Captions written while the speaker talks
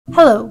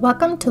Hello,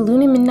 welcome to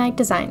Luna Midnight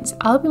Designs.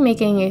 I'll be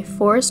making a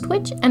forest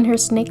witch and her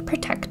snake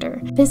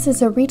protector. This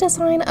is a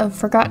redesign of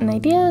forgotten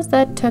ideas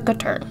that took a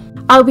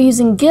turn. I'll be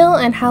using Gil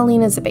and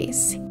Howleen as a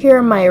base. Here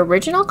are my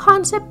original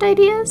concept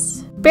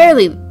ideas.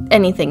 Barely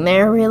anything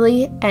there,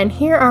 really. And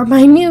here are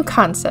my new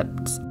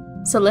concepts.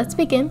 So let's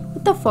begin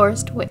with the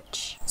forest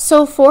witch.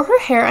 So for her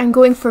hair, I'm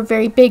going for a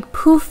very big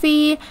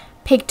poofy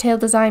pigtail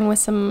design with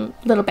some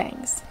little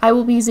bangs. I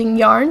will be using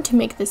yarn to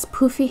make this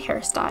poofy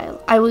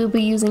hairstyle. I will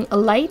be using a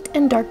light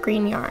and dark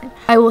green yarn.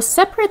 I will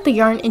separate the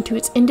yarn into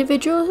its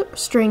individual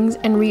strings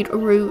and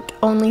reroute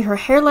only her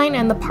hairline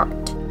and the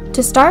part.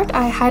 To start,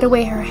 I hide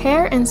away her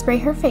hair and spray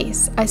her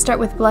face. I start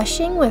with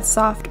blushing with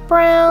soft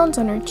browns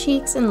on her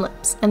cheeks and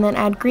lips, and then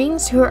add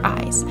greens to her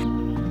eyes.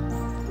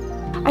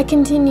 I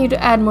continue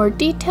to add more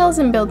details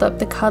and build up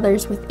the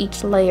colors with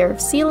each layer of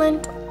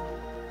sealant.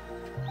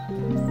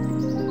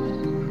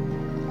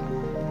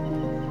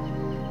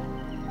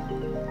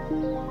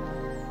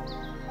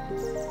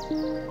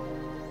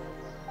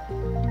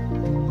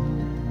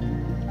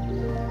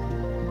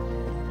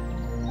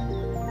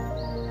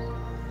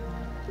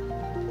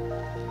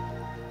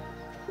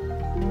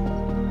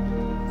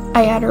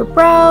 I add her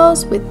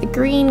brows with the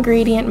green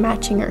gradient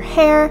matching her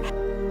hair.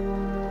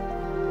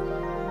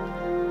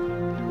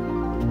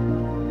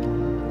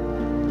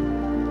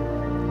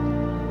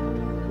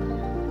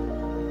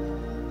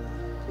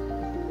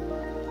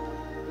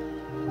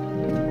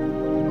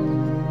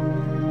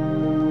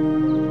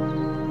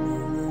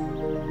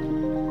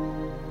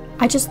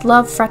 I just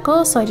love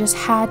freckles, so I just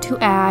had to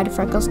add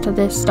freckles to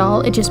this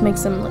doll. It just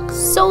makes them look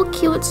so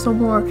cute, so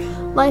more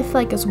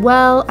lifelike as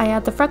well. I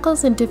add the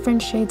freckles in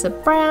different shades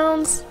of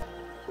browns.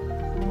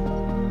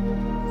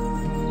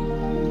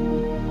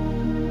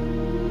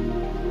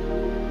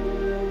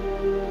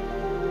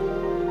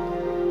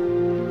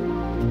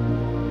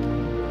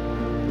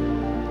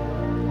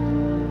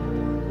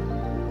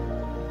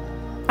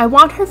 I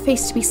want her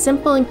face to be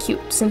simple and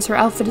cute, since her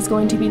outfit is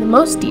going to be the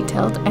most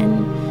detailed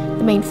and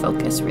the main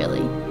focus,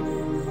 really.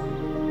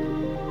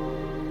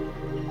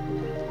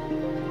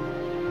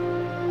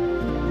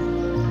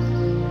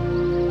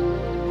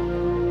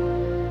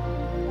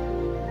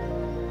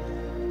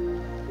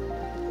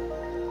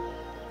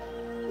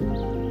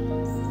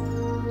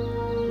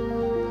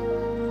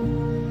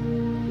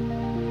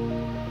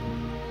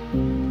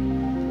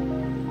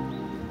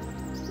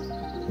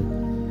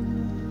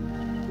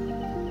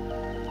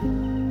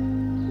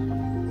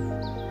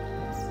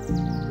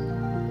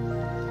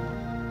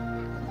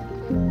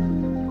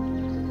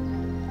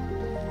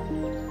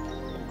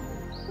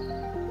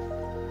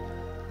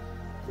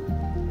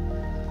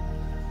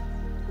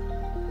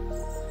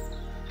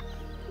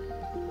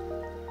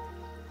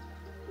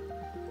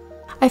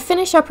 I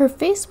finish up her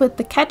face with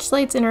the catch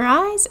lights in her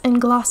eyes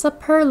and gloss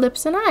up her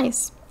lips and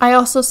eyes. I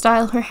also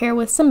style her hair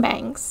with some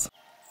bangs.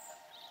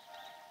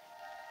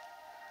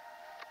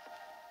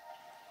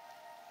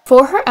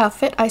 For her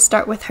outfit, I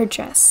start with her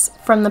dress,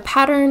 from the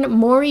pattern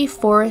Mori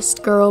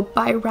Forest Girl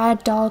by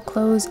Rad Doll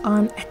Clothes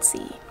on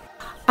Etsy.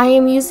 I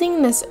am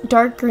using this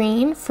dark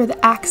green for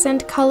the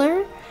accent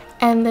color,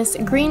 and this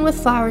green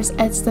with flowers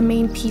as the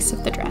main piece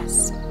of the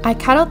dress. I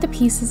cut out the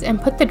pieces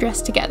and put the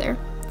dress together.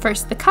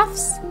 First the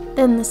cuffs,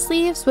 then the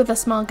sleeves with a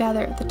small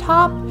gather at the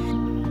top.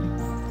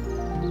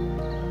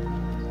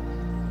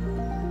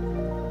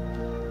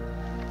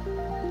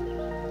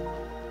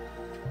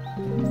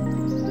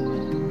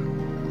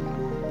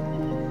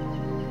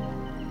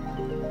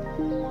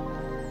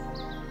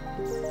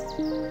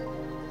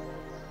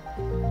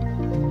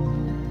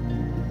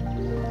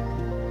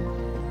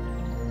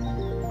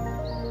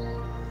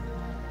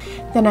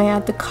 Then I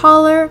add the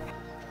collar.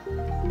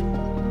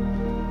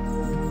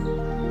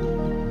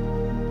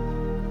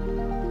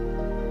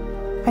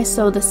 I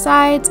sew the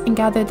sides and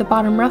gather the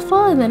bottom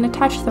ruffle and then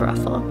attach the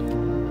ruffle.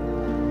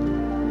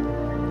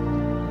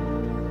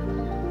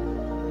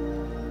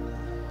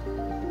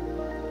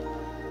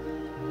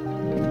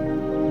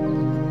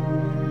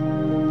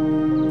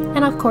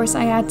 And of course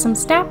I add some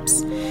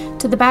snaps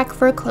to the back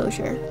for a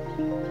closure.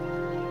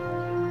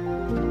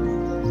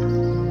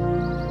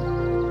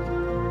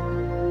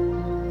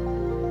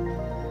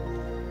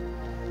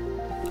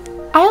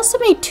 I also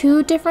made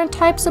two different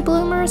types of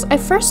bloomers. I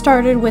first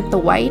started with the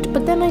white,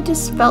 but then I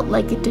just felt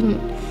like it didn't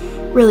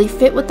really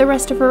fit with the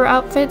rest of her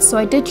outfit, so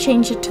I did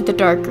change it to the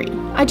dark green.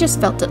 I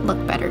just felt it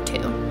looked better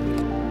too.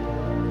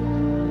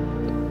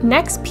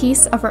 Next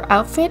piece of her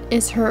outfit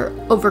is her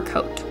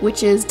overcoat,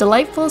 which is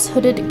Delightful's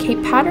hooded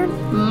cape pattern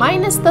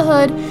minus the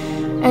hood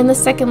and the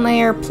second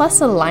layer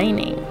plus a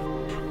lining.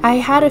 I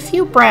had a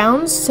few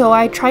browns, so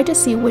I tried to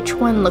see which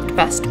one looked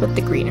best with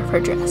the green of her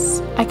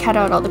dress. I cut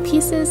out all the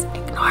pieces.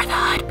 Ignore the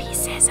hood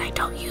pieces, I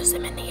don't use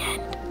them in the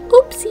end.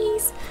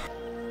 Oopsies!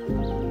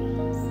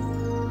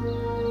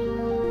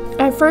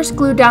 I first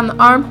glue down the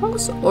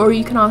armholes, or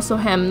you can also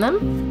hem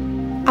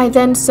them. I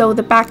then sew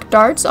the back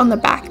darts on the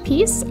back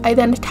piece. I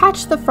then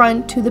attach the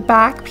front to the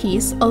back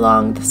piece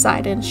along the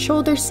side and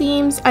shoulder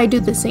seams. I do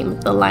the same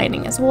with the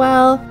lining as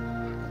well.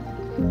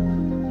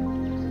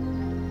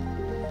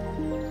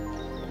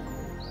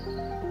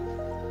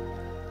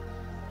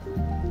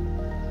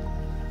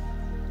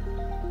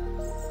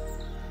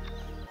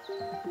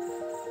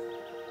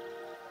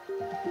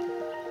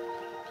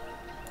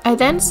 I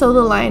then sew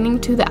the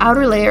lining to the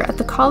outer layer at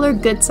the collar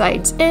good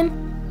sides in.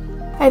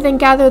 I then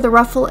gather the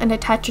ruffle and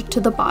attach it to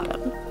the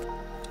bottom.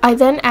 I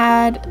then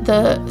add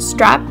the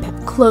strap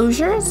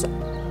closures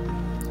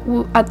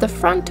at the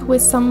front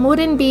with some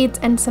wooden beads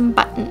and some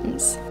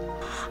buttons.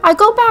 I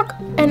go back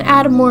and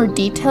add more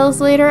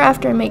details later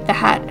after I make the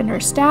hat and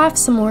her staff,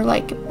 some more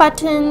like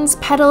buttons,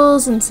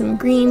 petals, and some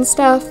green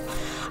stuff.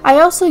 I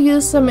also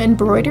use some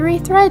embroidery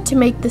thread to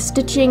make the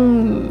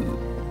stitching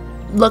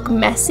look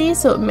messy,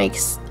 so it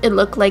makes it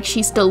look like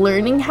she's still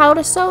learning how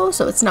to sew,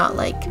 so it's not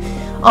like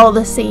all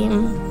the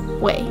same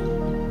way.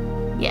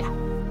 Yeah.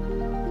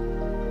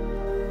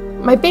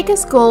 My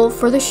biggest goal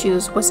for the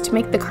shoes was to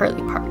make the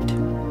curly part.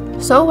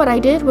 So what I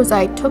did was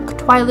I took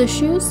Twyla's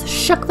shoes,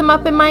 shook them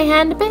up in my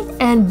hand a bit,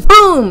 and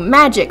boom!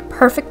 Magic!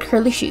 Perfect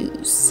curly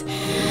shoes.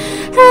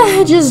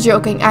 Just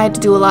joking, I had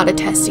to do a lot of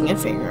testing and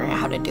figuring out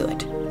how to do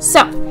it.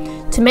 So,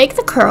 to make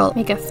the curl,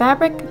 make a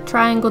fabric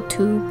triangle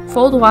tube,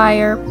 fold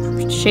wire,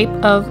 shape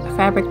of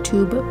fabric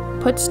tube,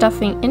 put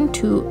stuffing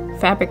into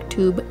fabric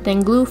tube, then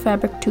glue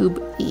fabric tube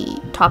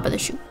the top of the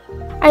shoe.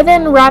 I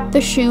then wrap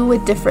the shoe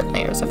with different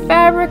layers of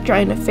fabric,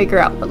 trying to figure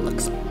out what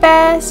looks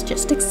best,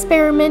 just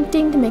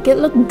experimenting to make it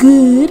look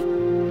good.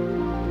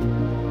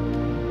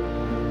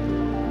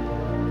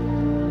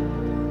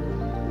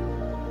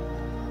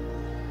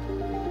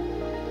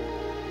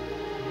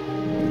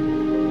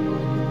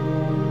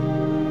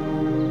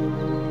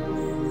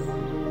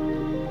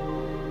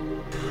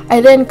 I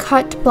then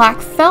cut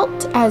black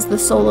felt as the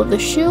sole of the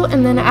shoe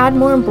and then add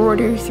more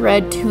embroidery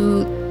thread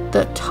to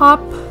the top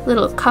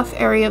little cuff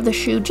area of the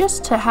shoe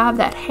just to have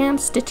that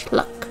hand stitch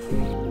look.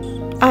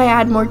 I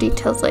add more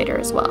details later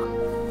as well.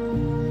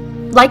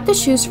 Like the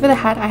shoes for the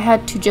hat, I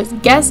had to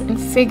just guess and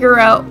figure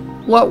out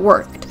what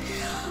worked.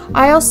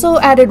 I also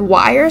added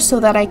wire so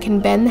that I can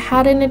bend the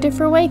hat in a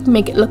different way,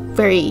 make it look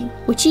very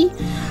witchy.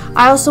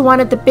 I also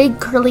wanted the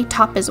big curly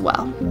top as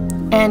well,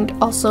 and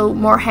also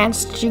more hand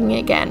stitching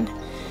again.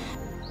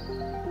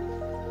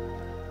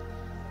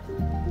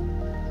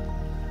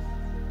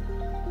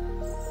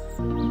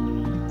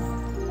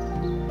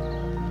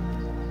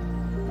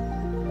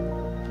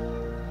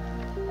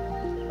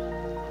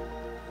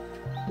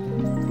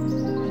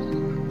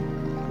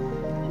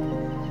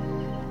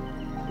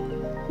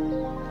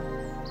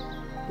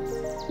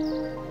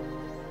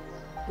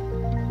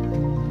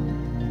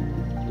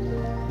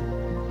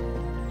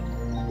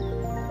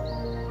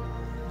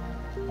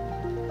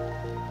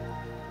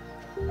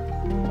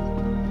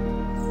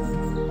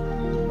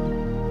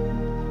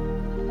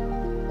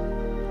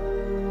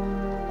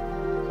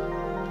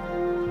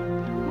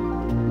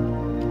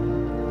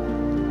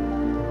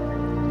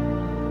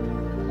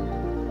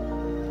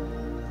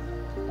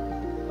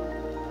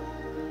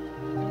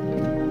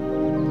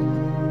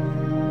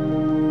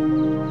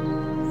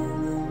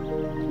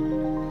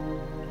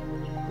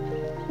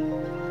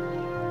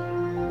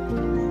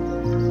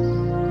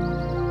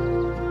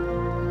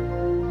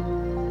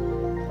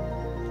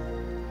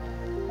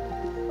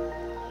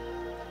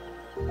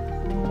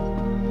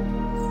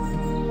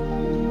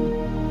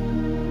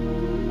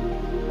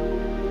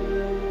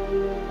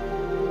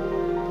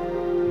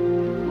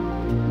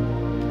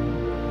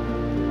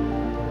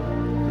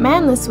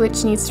 Man, this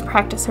witch needs to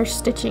practice her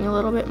stitching a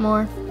little bit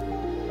more.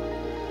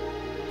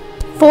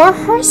 For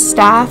her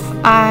staff,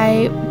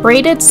 I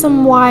braided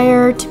some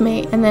wire to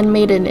make and then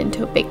made it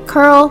into a big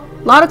curl.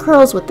 A lot of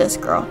curls with this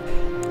girl.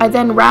 I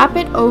then wrap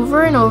it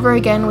over and over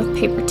again with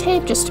paper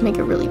tape just to make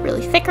it really,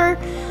 really thicker.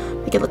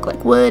 Make it look like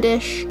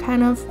woodish,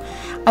 kind of.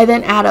 I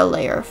then add a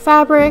layer of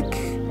fabric.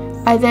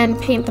 I then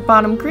paint the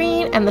bottom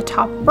green and the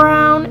top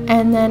brown,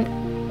 and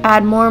then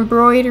add more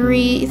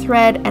embroidery,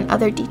 thread, and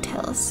other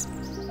details.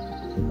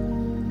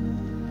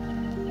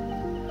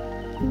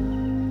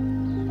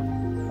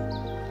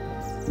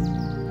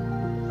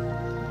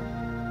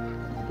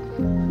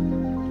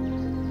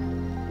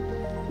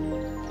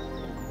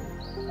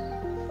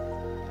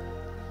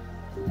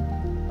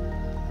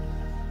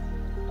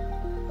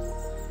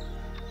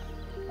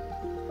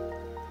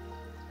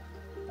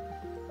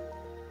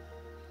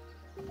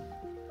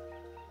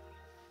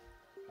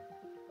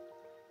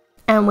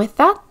 And with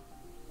that,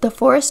 the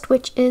forest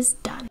witch is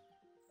done.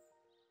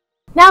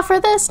 Now for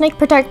the snake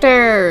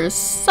protectors!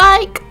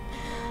 Psych!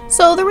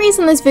 So the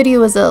reason this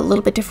video is a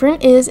little bit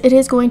different is it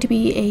is going to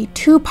be a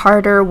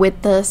two-parter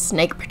with the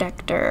snake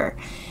protector.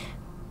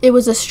 It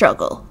was a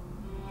struggle.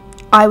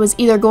 I was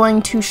either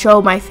going to show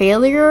my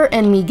failure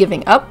and me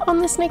giving up on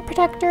the snake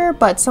protector,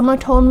 but someone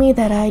told me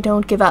that I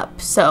don't give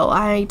up, so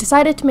I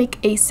decided to make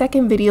a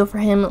second video for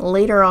him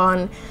later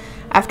on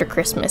after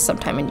Christmas,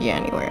 sometime in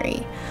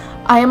January.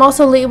 I am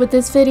also late with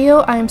this video,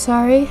 I am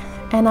sorry,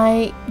 and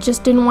I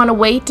just didn't want to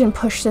wait and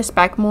push this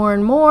back more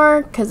and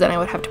more, because then I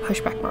would have to push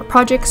back more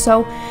projects,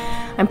 so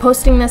I'm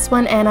posting this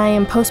one and I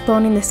am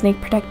postponing the snake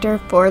protector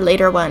for a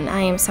later one. I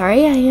am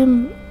sorry, I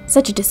am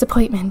such a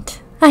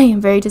disappointment. I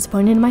am very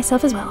disappointed in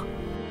myself as well.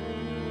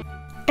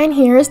 And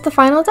here is the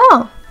final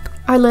doll,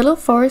 our little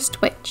forest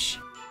witch.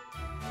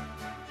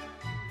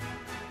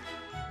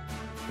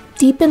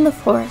 Deep in the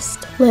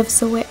forest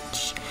lives a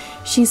witch.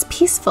 She's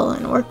peaceful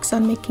and works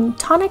on making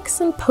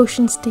tonics and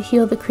potions to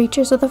heal the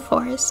creatures of the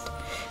forest.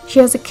 She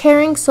has a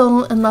caring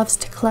soul and loves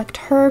to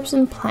collect herbs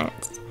and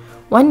plants.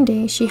 One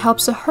day, she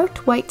helps a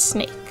hurt white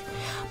snake.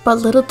 But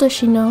little does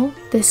she know,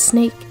 this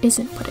snake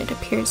isn't what it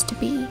appears to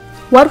be.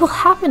 What will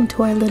happen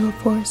to our little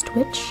forest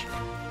witch?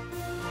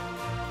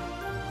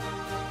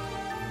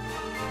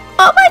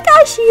 Oh my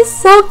gosh, she's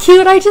so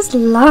cute. I just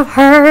love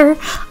her.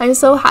 I'm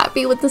so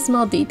happy with the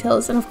small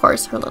details and of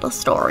course her little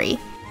story.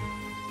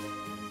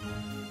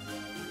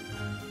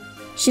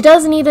 She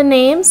does need a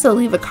name, so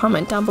leave a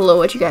comment down below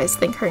what you guys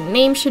think her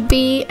name should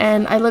be,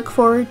 and I look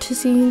forward to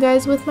seeing you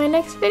guys with my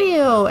next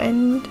video,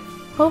 and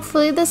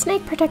hopefully the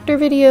snake protector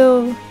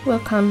video will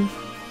come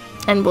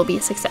and will be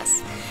a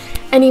success.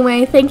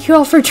 Anyway, thank you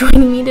all for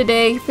joining me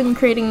today.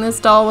 Creating this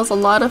doll was a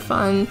lot of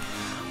fun.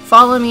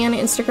 Follow me on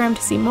Instagram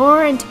to see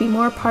more and to be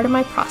more part of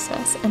my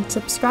process, and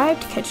subscribe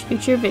to catch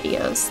future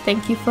videos.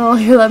 Thank you for all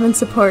your love and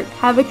support.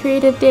 Have a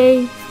creative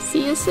day.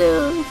 See you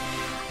soon.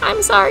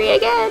 I'm sorry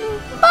again.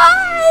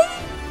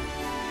 Bye!